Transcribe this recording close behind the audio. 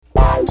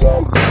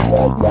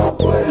Hey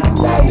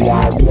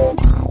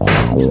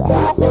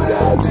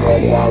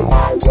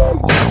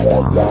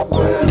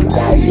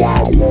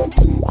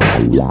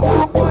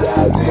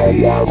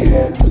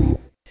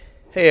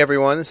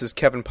everyone, this is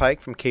Kevin Pike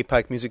from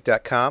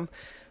kpikemusic.com.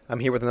 I'm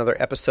here with another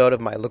episode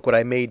of my Look What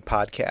I Made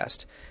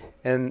podcast.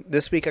 And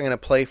this week I'm going to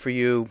play for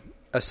you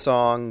a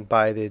song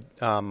by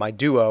my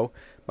duo,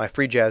 my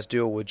free jazz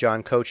duo with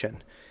John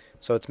Cochin.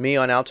 So it's me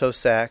on alto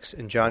sax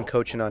and John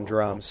Cochin on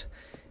drums.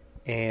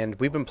 And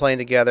we've been playing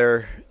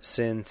together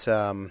since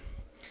we've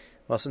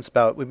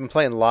been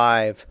playing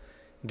live,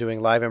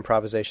 doing live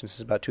improvisation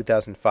since about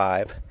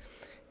 2005.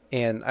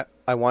 And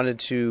I wanted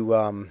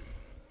to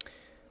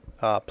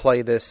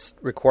play this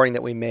recording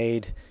that we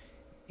made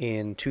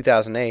in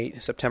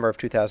 2008, September of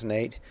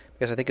 2008,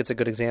 because I think it's a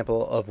good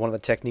example of one of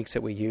the techniques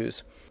that we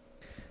use.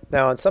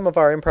 Now, in some of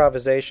our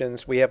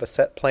improvisations, we have a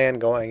set plan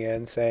going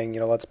in, saying,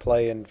 let's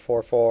play in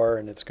 4/4,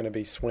 and it's going to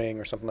be swing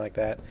or something like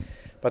that.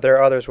 But there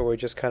are others where we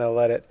just kind of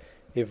let it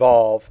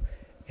evolve,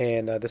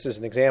 and this is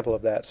an example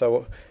of that.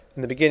 So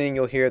in the beginning,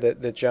 you'll hear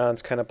that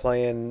John's kind of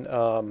playing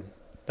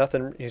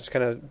nothing. He's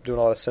kind of doing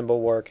a lot of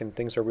cymbal work, and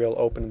things are real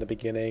open in the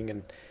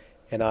beginning,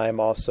 and I'm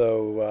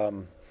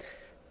also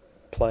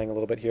playing a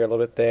little bit here, a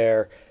little bit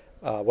there.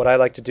 What I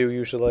like to do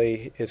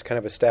usually is kind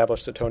of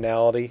establish the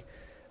tonality,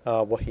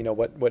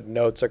 what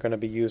notes are going to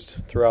be used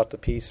throughout the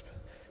piece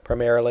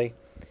primarily.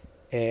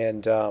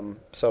 And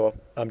so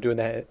I'm doing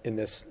that in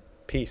this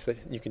piece that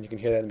you can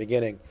hear that in the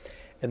beginning.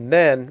 And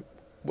then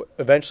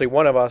eventually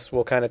one of us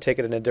will kind of take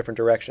it in a different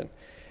direction.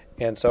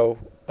 And so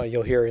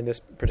you'll hear in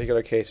this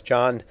particular case,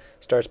 John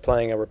starts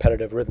playing a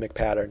repetitive rhythmic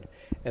pattern,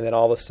 and then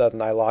all of a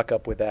sudden I lock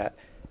up with that,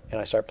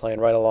 and I start playing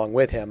right along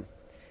with him.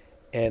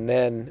 And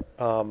then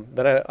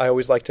I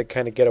always like to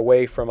kind of get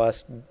away from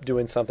us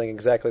doing something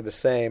exactly the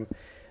same,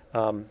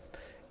 and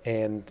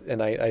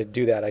I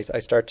do that. I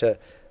start to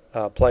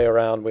play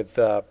around with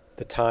the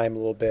time a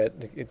little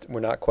bit.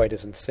 We're not quite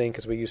as in sync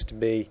as we used to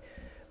be,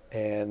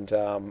 and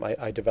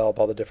I develop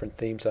all the different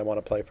themes I want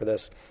to play for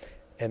this,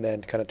 and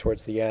then kind of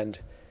towards the end,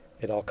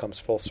 it all comes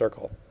full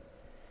circle.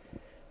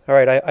 All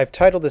right, I've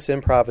titled this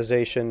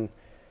improvisation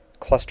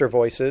Cluster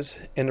Voices,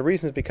 and the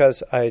reason is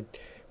because when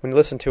you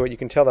listen to it, you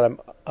can tell that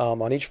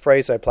I'm on each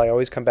phrase I play, I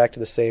always come back to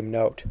the same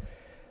note.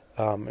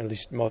 At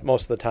least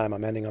most of the time,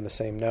 I'm ending on the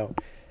same note.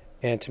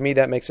 And to me,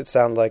 that makes it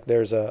sound like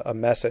there's a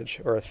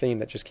message or a theme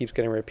that just keeps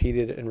getting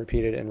repeated and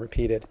repeated and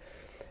repeated.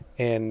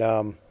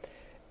 And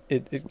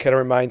it kind of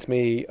reminds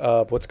me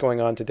of what's going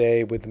on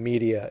today with the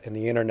media and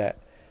the internet,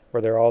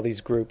 where there are all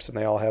these groups and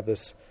they all have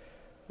this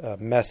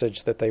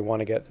message that they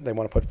want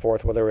to put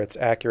forth, whether it's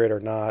accurate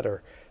or not,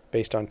 or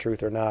based on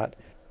truth or not.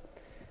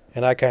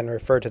 And I kind of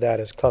refer to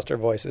that as cluster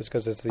voices,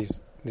 because it's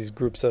these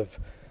groups of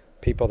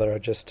people that are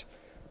just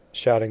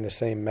shouting the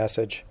same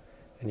message,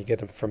 and you get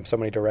them from so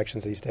many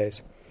directions these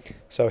days.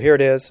 So here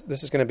it is.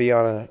 This is going to be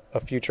on a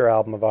future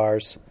album of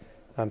ours.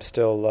 I'm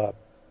still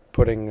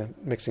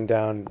mixing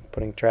down,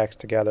 putting tracks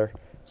together,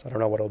 so I don't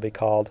know what it'll be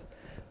called,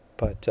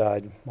 but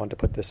I wanted to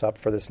put this up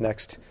for this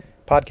next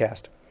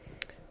podcast.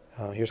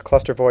 Here's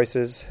Cluster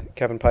Voices,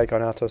 Kevin Pike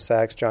on alto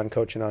sax, John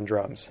Cochin on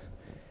drums.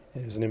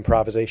 It was an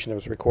improvisation that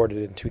was recorded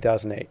in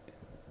 2008.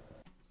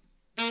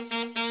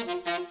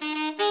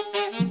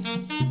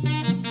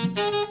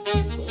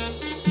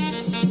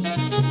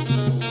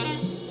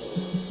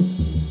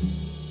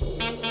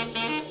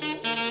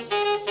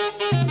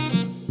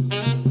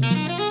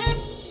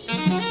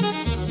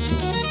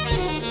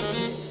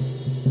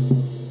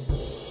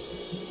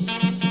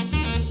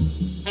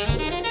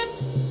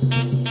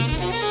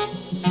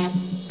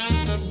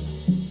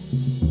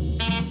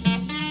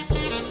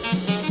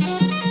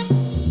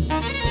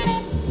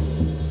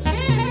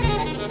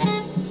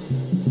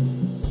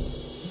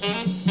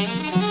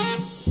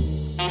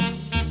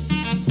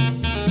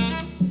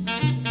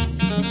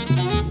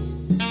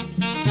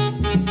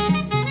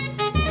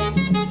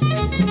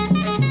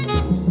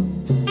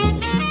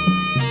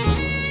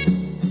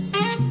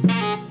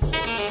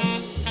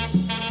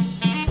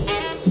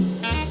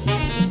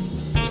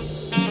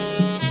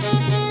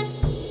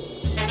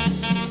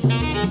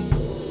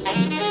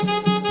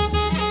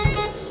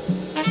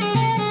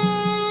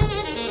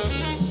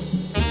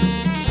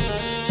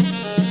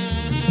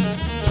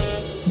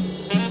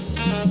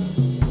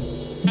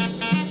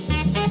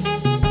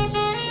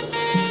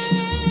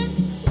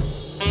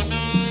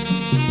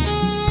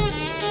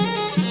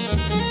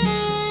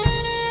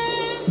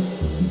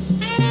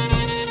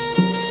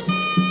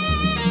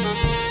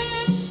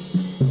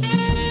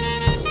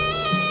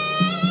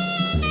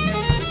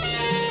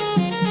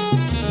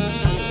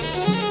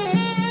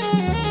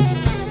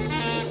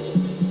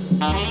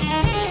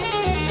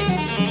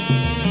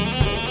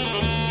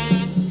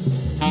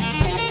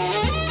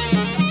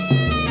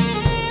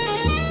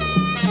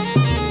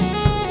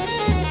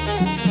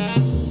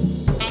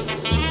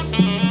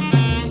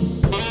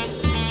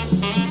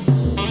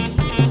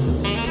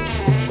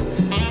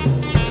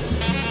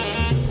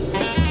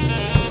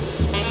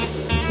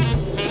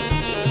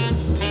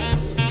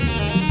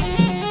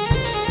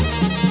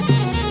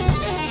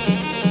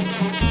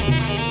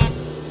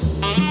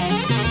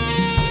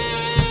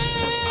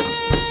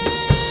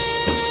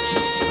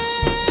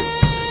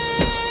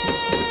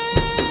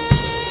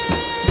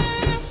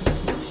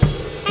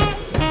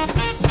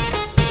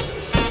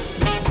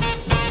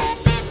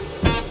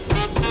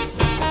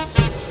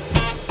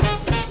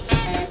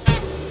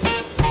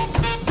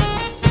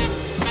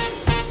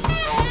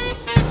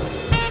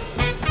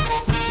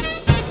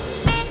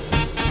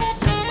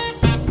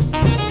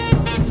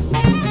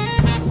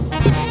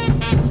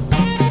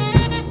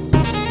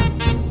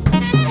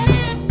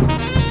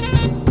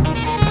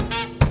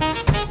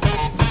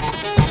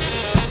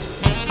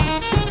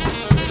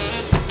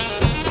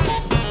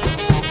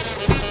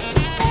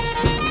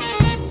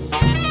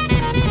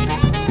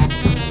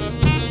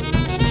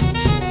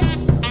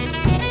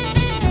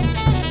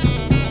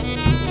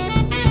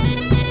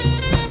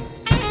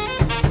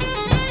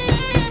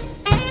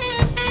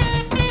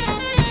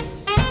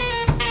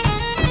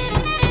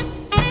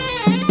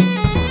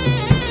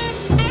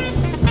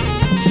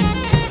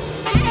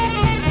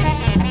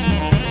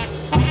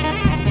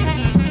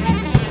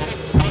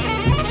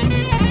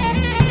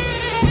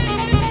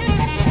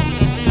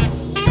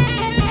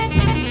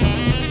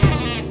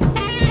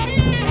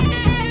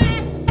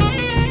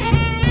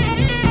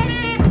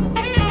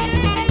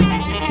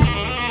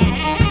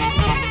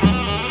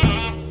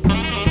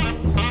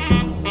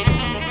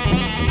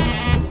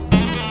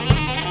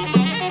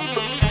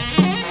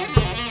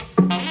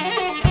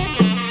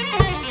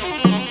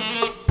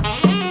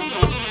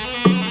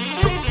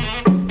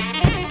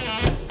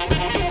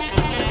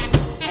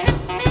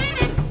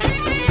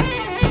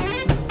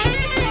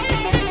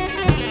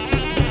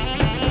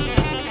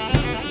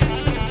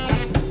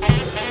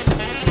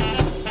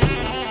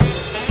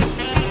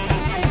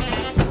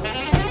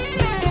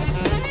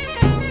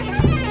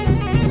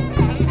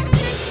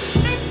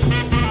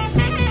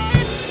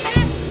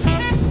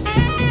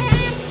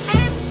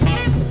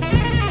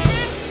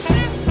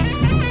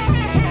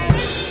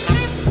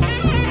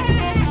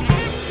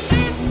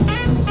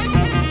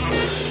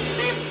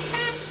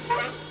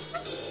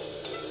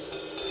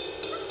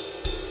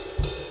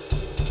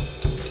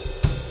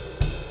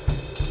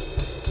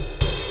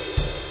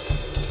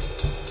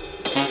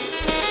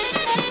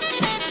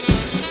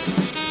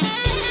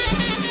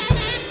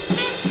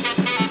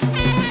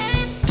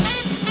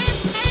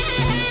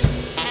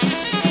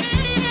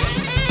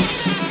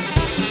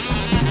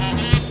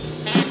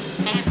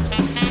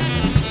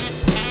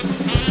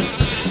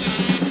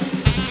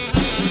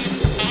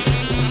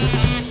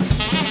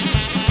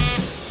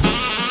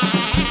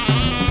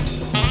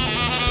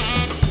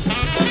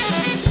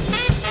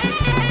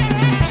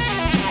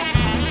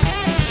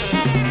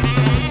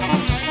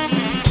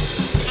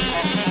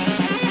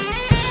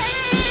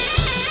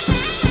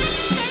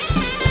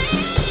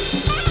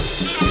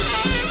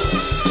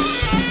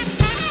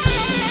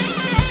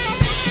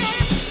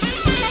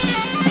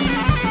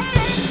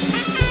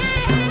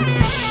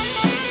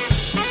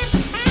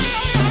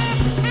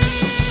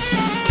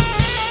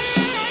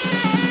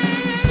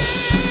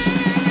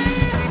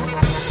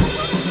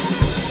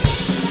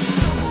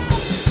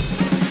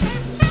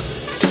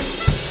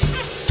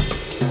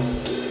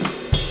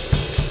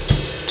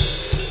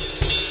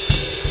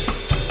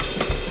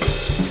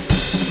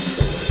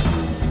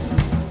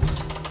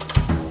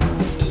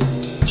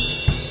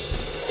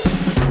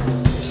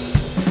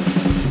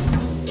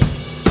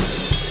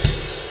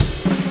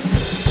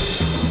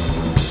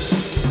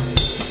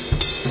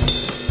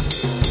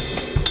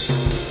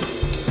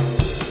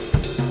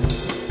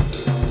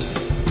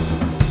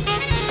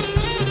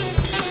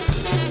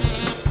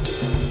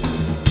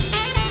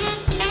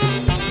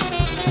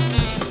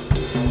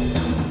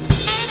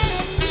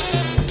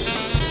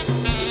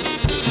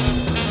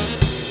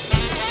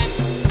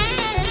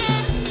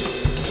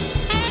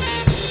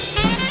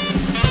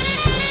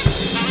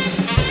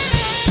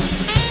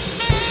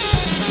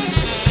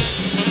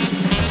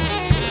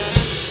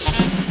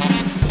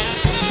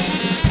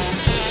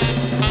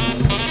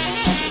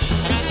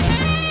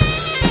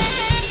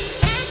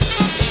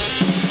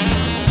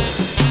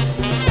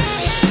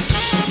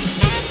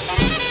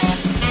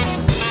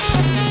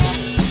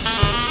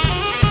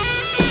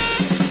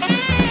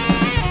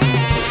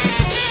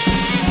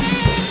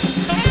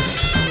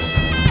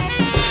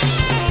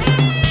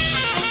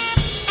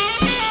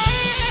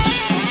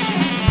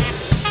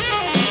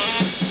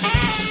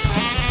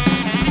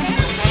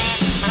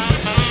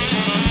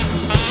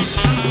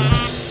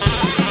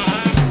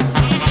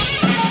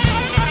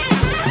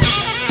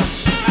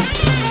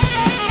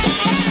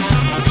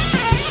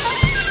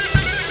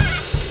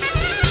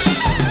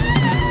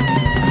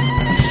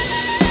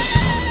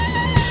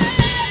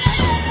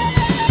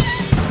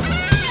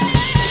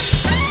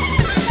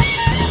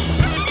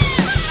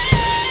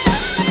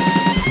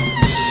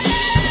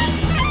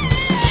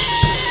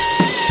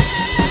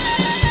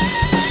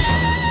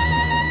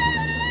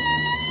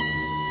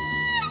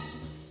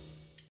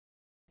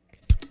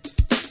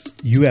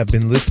 You have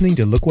been listening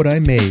to Look What I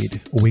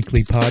Made, a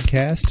weekly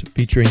podcast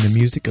featuring the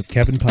music of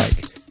Kevin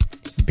Pike.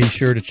 Be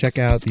sure to check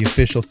out the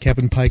official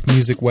Kevin Pike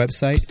Music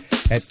website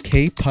at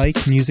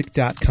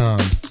kpikemusic.com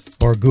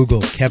or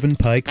Google Kevin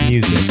Pike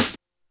Music.